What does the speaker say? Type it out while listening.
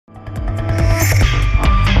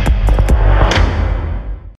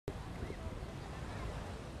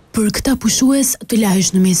Për këta pushues, të lahesh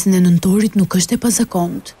në mesin e nëntorit nuk është e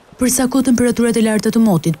pazakontë. Përsa kohë temperaturat e larta të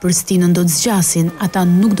motit për stinën do të zgjasin, ata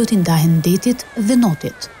nuk do t'i ndahen detit dhe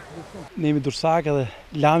notit. Ne jemi dursak edhe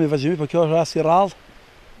lami vazhdimi, por kjo është rast i rrallë.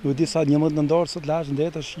 Nuk di sa 11 nëntor sot lahesh në det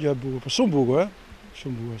është gjë e bukur, por shumë bukur,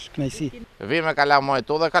 shumë bukur, është kënaqësi. Vi me kalamojt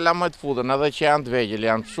tu dhe kalamojt futën, edhe që janë të vegjël,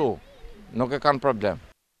 janë psu, nuk e kanë problem.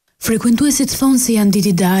 Frekuentuesit thonë se janë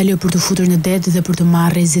ditë ideale për të futur në det dhe për të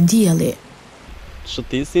marrë rrezë dielli.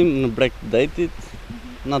 Shëtisim në Bregdetit,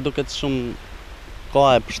 na duket shumë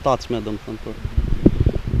koha e përshtatshme, domethënë për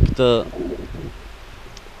këtë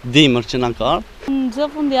dimër që na ka ardhur. Në çdo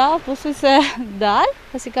fundjavë pushuese dal,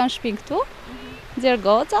 pasi kanë shtëpi këtu, nxjerr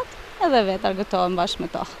gocat edhe vetë argëtohen bashkë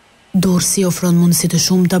me to. Durrësit ofron mundësi të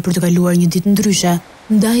shumta për të kaluar një ditë ndryshe,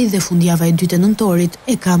 ndaj dhe fundjava e dytë e nëntorit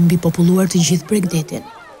e ka mbi populluar të gjithë Bregdetin.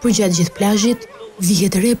 Përgjatë gjithë plazhit,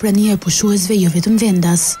 vihet re prania e pushuesve jo vetëm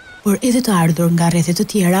vendas, por edhe të ardhur nga rrethet të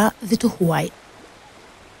tjera dhe të huaj.